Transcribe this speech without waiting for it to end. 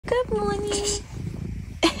Good morning.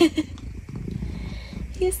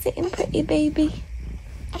 You're sitting pretty, baby.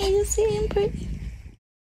 Are you sitting pretty?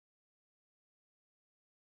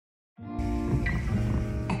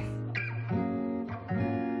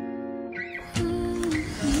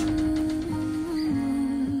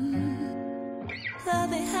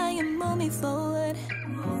 Love it how you move me forward.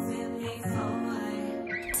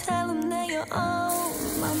 Tell them that you're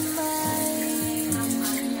on my mind.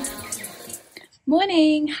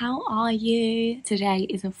 Morning, how are you? Today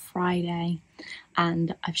is a Friday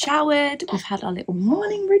and I've showered. We've had our little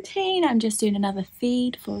morning routine. I'm just doing another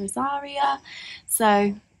feed for Rosaria.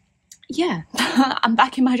 So yeah, I'm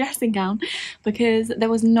back in my dressing gown because there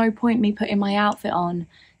was no point me putting my outfit on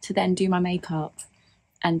to then do my makeup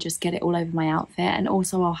and just get it all over my outfit. And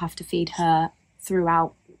also I'll have to feed her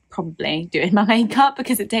throughout probably doing my makeup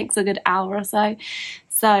because it takes a good hour or so.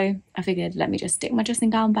 So I figured, let me just stick my dressing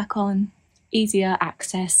gown back on, easier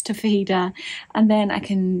access to feed her, and then I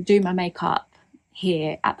can do my makeup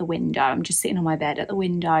here at the window. I'm just sitting on my bed at the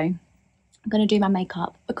window. I'm going to do my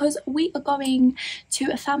makeup because we are going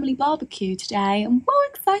to a family barbecue today. I'm so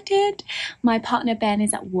excited. My partner Ben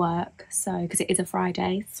is at work, so because it is a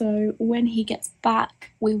Friday, so when he gets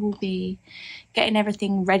back we will be getting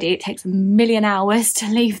everything ready. It takes a million hours to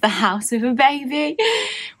leave the house with a baby,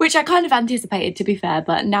 which I kind of anticipated, to be fair,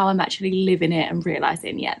 but now I'm actually living it and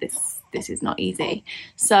realising, yeah, this is not easy.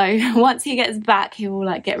 So once he gets back, he will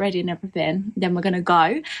like get ready and everything. Then we're gonna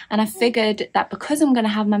go. And I figured that because I'm gonna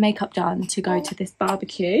have my makeup done to go to this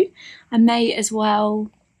barbecue, I may as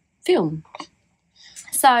well film.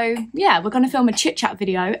 So yeah, we're gonna film a chit chat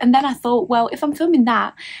video. And then I thought, well, if I'm filming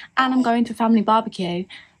that and I'm going to a family barbecue,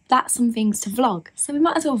 that's some things to vlog. So we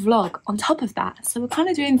might as well vlog on top of that. So we're kind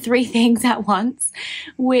of doing 3 things at once,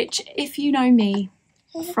 which if you know me,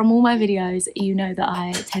 from all my videos, you know that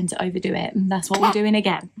I tend to overdo it, and that's what we're doing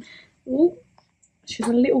again. Ooh, she's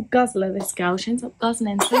a little guzzler, this girl. She ends up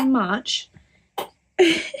guzzling so much. Are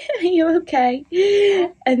you okay?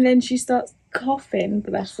 And then she starts coughing,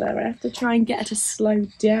 bless her. I have to try and get her to slow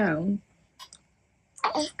down.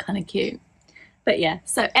 Kind of cute. But yeah,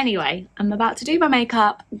 so anyway, I'm about to do my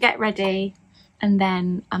makeup, get ready, and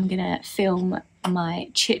then I'm gonna film my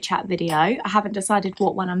chit chat video. I haven't decided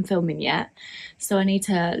what one I'm filming yet, so I need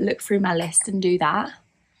to look through my list and do that.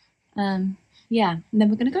 Yeah, and then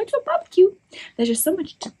we're gonna go to a barbecue. There's just so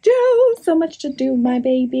much to do, my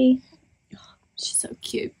baby. Oh, she's so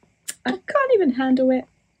cute. I can't even handle it.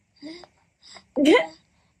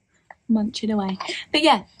 Munching away. But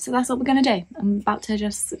yeah, so that's what we're gonna do. I'm about to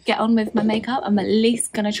just get on with my makeup. I'm at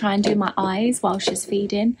least gonna try and do my eyes while she's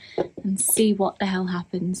feeding and see what the hell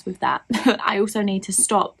happens with that. I also need to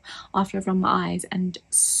stop after I've done my eyes and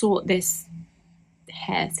sort this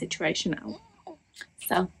hair situation out.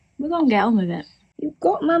 So we're gonna get on with it. You've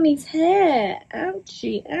got mummy's hair.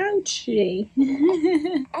 Ouchie, ouchie.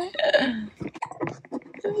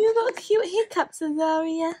 You got cute hiccups,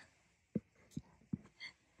 Azaria.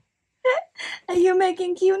 Are you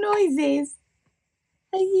making cute noises?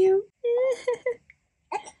 Are you?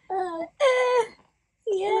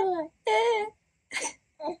 Yeah.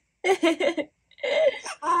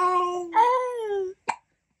 Oh.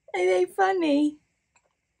 Are they funny?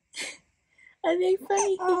 Are they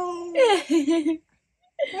funny?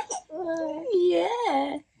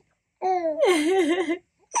 Yeah.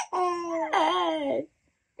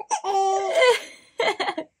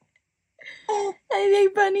 Are they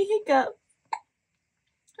funny hiccups?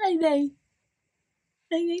 Are they?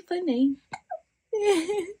 Are they funny?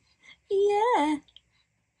 Yeah.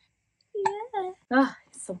 Yeah. Oh,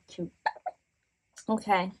 it's so cute.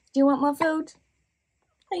 Okay. Do you want more food?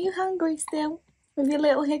 Are you hungry still? With your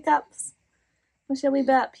little hiccups? Or shall we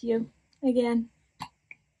burp you again?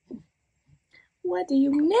 What do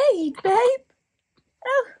you need, babe?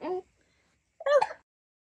 Oh. Oh.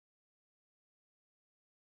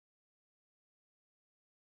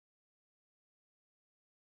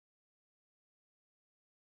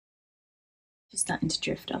 She's starting to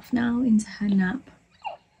drift off now into her nap.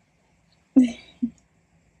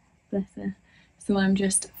 Bless her. So I'm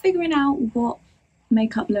just figuring out what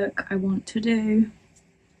makeup look I want to do.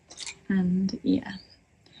 And yeah,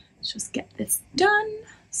 let's just get this done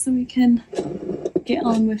so we can get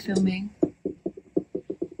on with filming.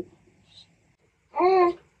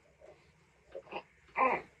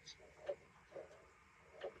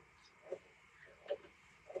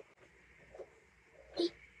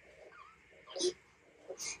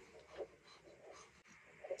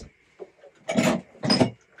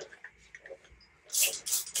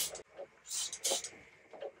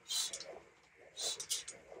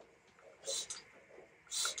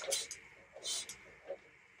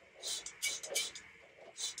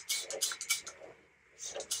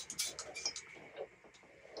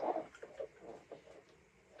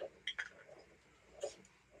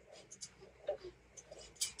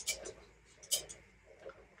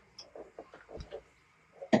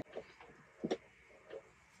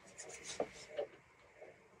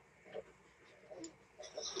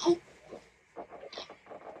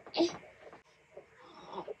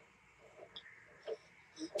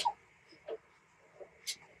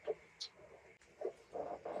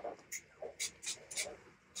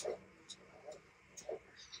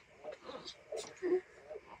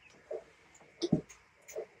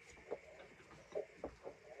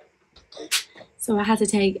 so I had to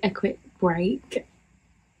take a quick break.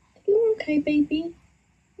 Are you okay, baby?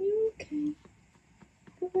 Are you okay?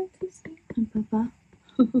 Go back to sleep, Papa.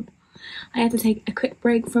 I had to take a quick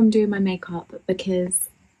break from doing my makeup because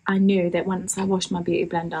I knew that once I washed my beauty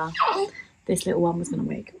blender, this little one was going to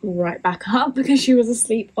wake right back up because she was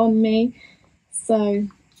asleep on me. So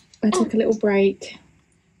I took a little break.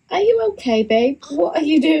 Are you okay, babe? What are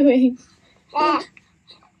you doing?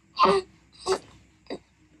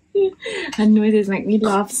 Her noises make me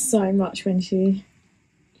laugh so much when she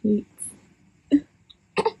eats. You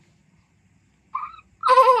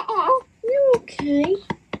okay?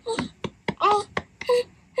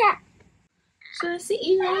 Should I sit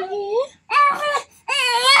you right here?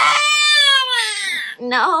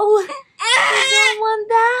 No, you don't want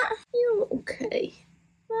that. You're okay,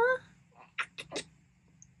 huh?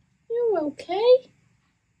 You're okay,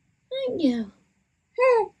 aren't you?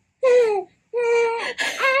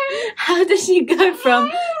 How does she go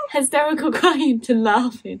from hysterical crying to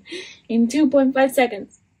laughing in 2.5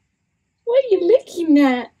 seconds? What are you looking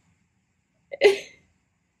at?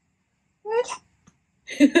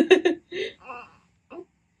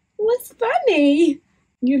 What's funny?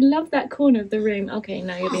 You love that corner of the room. Okay,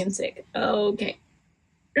 now you're being sick. Okay.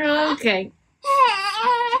 Okay.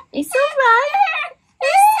 It's alright.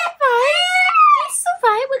 It's alright. It's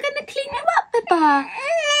alright. We're going to clean you up, Papa.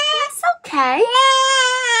 It's okay.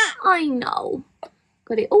 I know.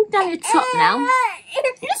 Got it all down your top now.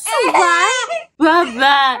 It's alright.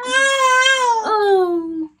 Baba.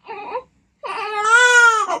 Oh.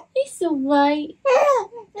 It's alright.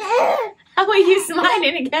 How are you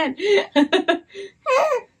smiling again?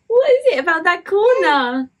 What is it about that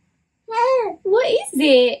corner? What is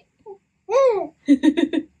it?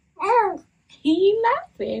 Are you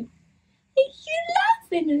laughing? Are you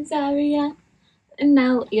laughing, Azaria? And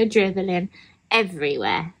now you're dribbling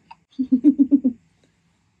everywhere.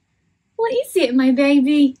 What is it, my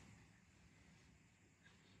baby?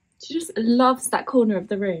 She just loves that corner of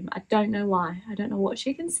the room. I don't know why. I don't know what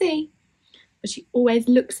she can see. But she always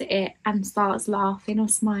looks at it and starts laughing or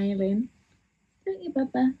smiling. Don't you,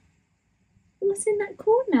 Bubba? What's in that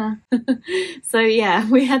corner? So yeah,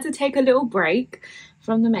 we had to take a little break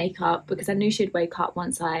from the makeup because I knew she'd wake up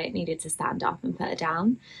once I needed to stand up and put her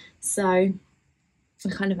down. So I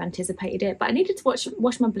kind of anticipated it, but I needed to wash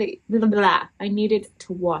my I needed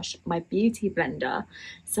to wash my beauty blender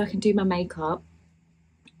so I can do my makeup,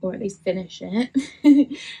 or at least finish it,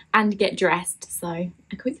 and get dressed. So I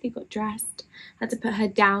quickly got dressed, had to put her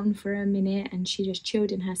down for a minute, and she just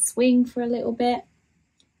chilled in her swing for a little bit,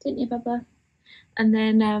 didn't you, Bubba? And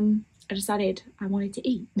then I decided I wanted to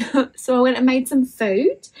eat. So I went and made some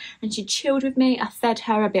food, and she chilled with me. I fed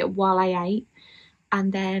her a bit while I ate,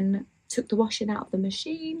 and then took the washing out of the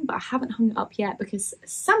machine, but I haven't hung it up yet because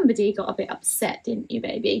somebody got a bit upset, didn't you,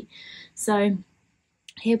 baby? So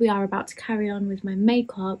here we are about to carry on with my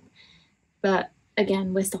makeup, but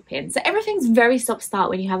again, we're stopping. So everything's very stop-start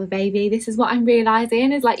when you have a baby. This is what I'm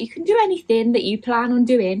realising, is like you can do anything that you plan on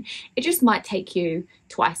doing. It just might take you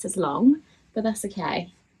twice as long, but that's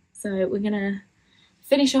okay. So we're gonna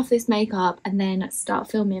finish off this makeup and then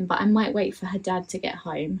start filming, but I might wait for her dad to get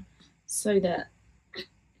home so that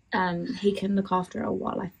he can look after her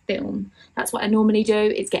while I film. That's what I normally do,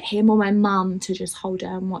 is get him or my mum to just hold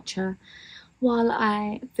her and watch her while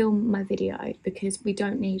I film my video, because we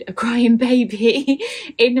don't need a crying baby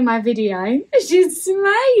in my video. She's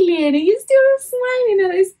smiling. Are you still smiling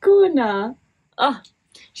at this corner? Oh,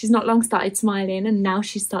 she's not long started smiling and now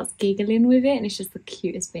she starts giggling with it, and it's just the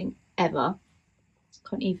cutest thing ever.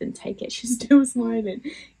 Can't even take it. She's still smiling.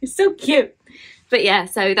 It's so cute. But yeah,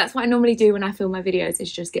 so that's what I normally do when I film my videos,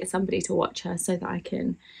 is just get somebody to watch her so that I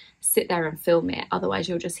can sit there and film it. Otherwise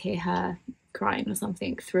you'll just hear her crying or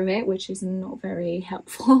something through it, which is not very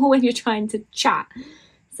helpful when you're trying to chat.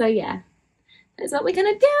 So yeah, that's what we're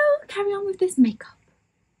gonna do. Carry on with this makeup.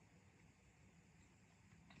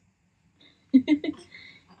 You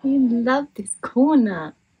love this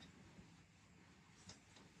corner.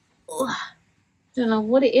 Ugh. Don't know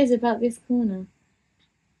what it is about this corner,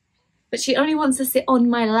 but she only wants to sit on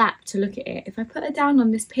my lap to look at it. If I put her down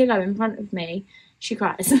on this pillow in front of me, she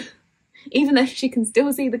cries. Even though she can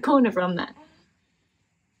still see the corner from that.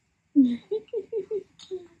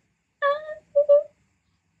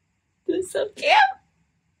 That's so cute.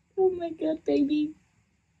 Oh my god, baby.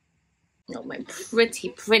 Oh, my pretty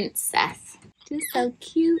princess. Just so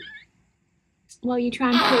cute. While you try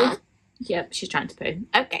and poo. Yep, she's trying to poo.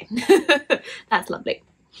 Okay. That's lovely.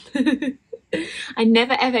 I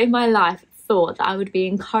never ever in my life thought that I would be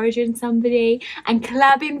encouraging somebody and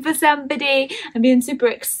clapping for somebody and being super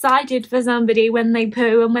excited for somebody when they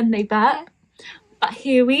poo and when they burp. But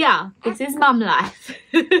here we are. This is mum life.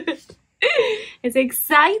 It's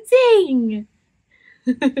exciting.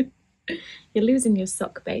 You're losing your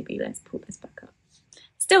sock, baby. Let's pull this back up.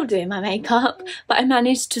 Still doing my makeup, but I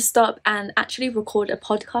managed to stop and actually record a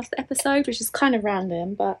podcast episode, which is kind of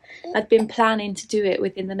random, but I'd been planning to do it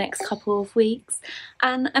within the next couple of weeks,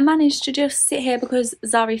 and I managed to just sit here because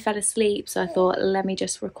Zari fell asleep, so I thought, let me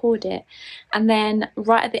just record it. And then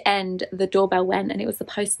right at the end, the doorbell went, and it was the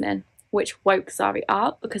postman, which woke Zari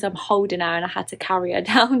up because I'm holding her and I had to carry her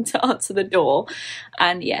down to answer the door,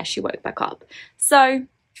 and yeah, she woke back up. So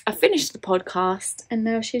I finished the podcast and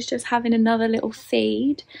now she's just having another little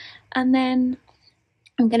feed, and then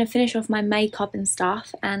I'm going to finish off my makeup and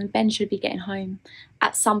stuff, and Ben should be getting home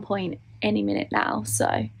at some point any minute now,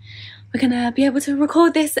 so we're going to be able to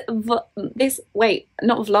record this wait,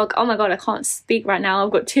 not vlog, oh my god, I can't speak right now,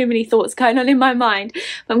 I've got too many thoughts going on in my mind,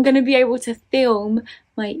 but I'm going to be able to film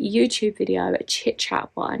my YouTube video, a chit chat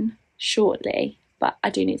one, shortly. But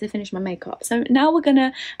I do need to finish my makeup. So now we're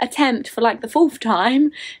gonna attempt for like the 4th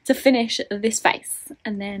time to finish this face,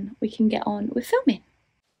 and then we can get on with filming.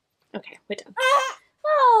 Okay, we're done.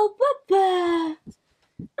 Oh, Bubba!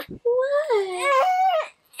 What?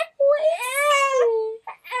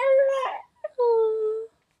 Oh.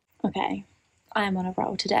 Okay, I am on a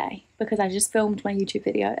roll today because I just filmed my YouTube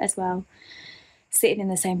video as well, sitting in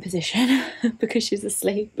the same position because she's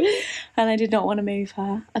asleep and I did not want to move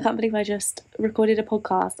her. I can't believe I just recorded a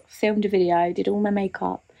podcast, filmed a video, did all my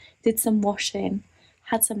makeup, did some washing,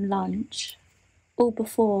 had some lunch, all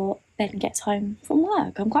before Ben gets home from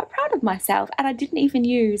work. I'm quite proud of myself, and I didn't even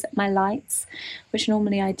use my lights, which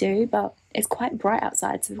normally I do, but it's quite bright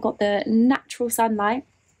outside, so we've got the natural sunlight.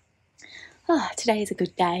 Today is a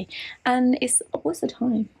good day, and it's, what's the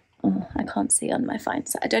time? Oh, I can't see on my phone,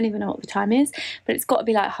 so I don't even know what the time is, but it's got to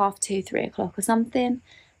be like 2:30, 3 o'clock or something.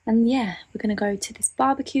 And yeah, we're going to go to this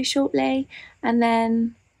barbecue shortly, and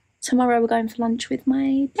then tomorrow we're going for lunch with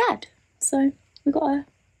my dad. So we've got a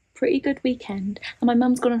pretty good weekend, and my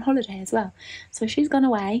mum's gone on holiday as well, so she's gone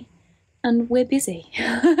away and we're busy.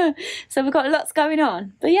 So we've got lots going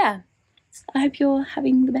on, but yeah, I hope you're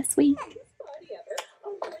having the best week.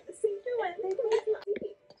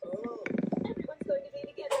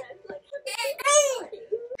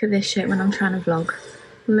 Look at this shit when I'm trying to vlog.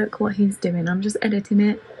 Look what he's doing. I'm just editing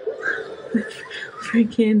it.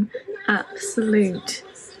 Freaking absolute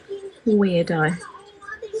weirdo.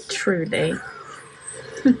 Truly.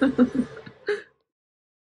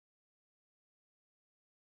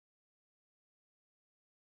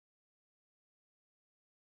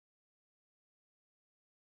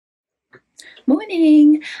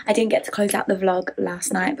 Morning! I didn't get to close out the vlog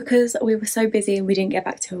last night because we were so busy and we didn't get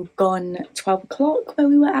back till gone 12 o'clock when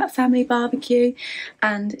we were at family barbecue,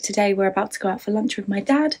 and today we're about to go out for lunch with my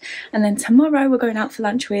dad, and then tomorrow we're going out for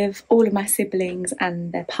lunch with all of my siblings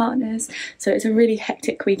and their partners. So it's a really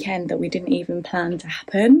hectic weekend that we didn't even plan to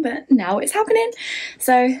happen, but now it's happening.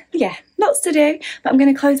 So yeah, lots to do, but I'm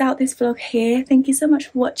going to close out this vlog here. Thank you so much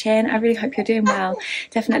for watching. I really hope you're doing well.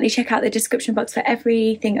 Definitely check out the description box for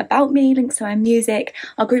everything about me, links to my music,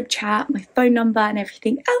 our group chat, my phone number and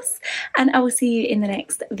everything else, and I will see you in the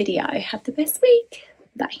next video. Have the best week.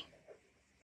 Bye.